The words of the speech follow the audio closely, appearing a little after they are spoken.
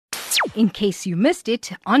in case you missed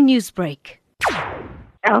it on Newsbreak.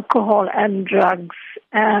 Alcohol and drugs,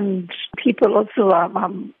 and people also are,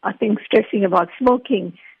 I think, stressing about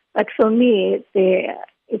smoking. But for me,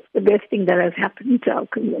 it's the best thing that has happened to our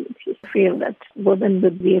community. I feel that women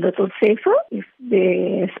would be a little safer if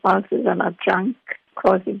their spouses are not drunk,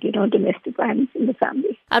 causing, domestic violence in the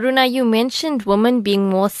family. Aroona, you mentioned women being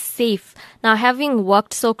more safe. Now, having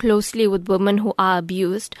worked so closely with women who are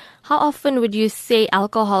abused, how often would you say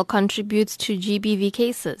alcohol contributes to GBV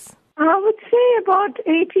cases? I would say about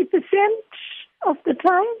 80% of the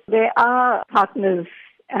time. There are partners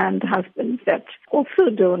and husbands that also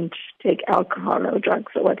don't take alcohol or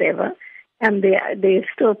drugs or whatever, and there's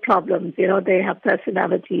still problems. They have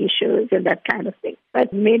personality issues and that kind of thing.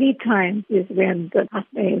 But many times is when the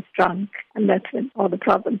partner is drunk, and that's when all the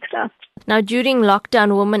problems start. Now, during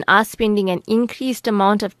lockdown, women are spending an increased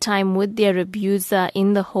amount of time with their abuser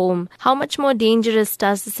in the home. How much more dangerous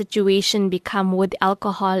does the situation become with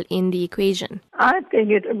alcohol in the equation? I think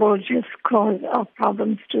it will just cause our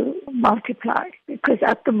problems to multiply, because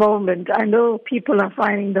at the moment, I know people are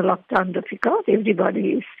finding the lockdown difficult.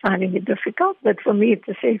 Everybody is finding it difficult. But for me, it's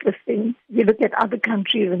the safest thing. You look at other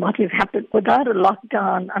countries and what has happened. Without a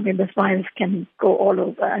lockdown, this virus can go all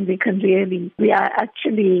over, and we are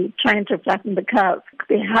actually trying to flatten the curve.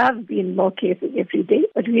 There have been more cases every day,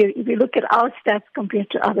 but if we look at our stats compared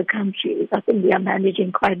to other countries, I think we are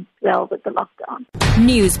managing quite well with the lockdown.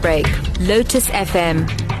 Newsbreak, Lotus FM,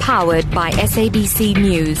 powered by SABC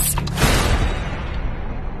News.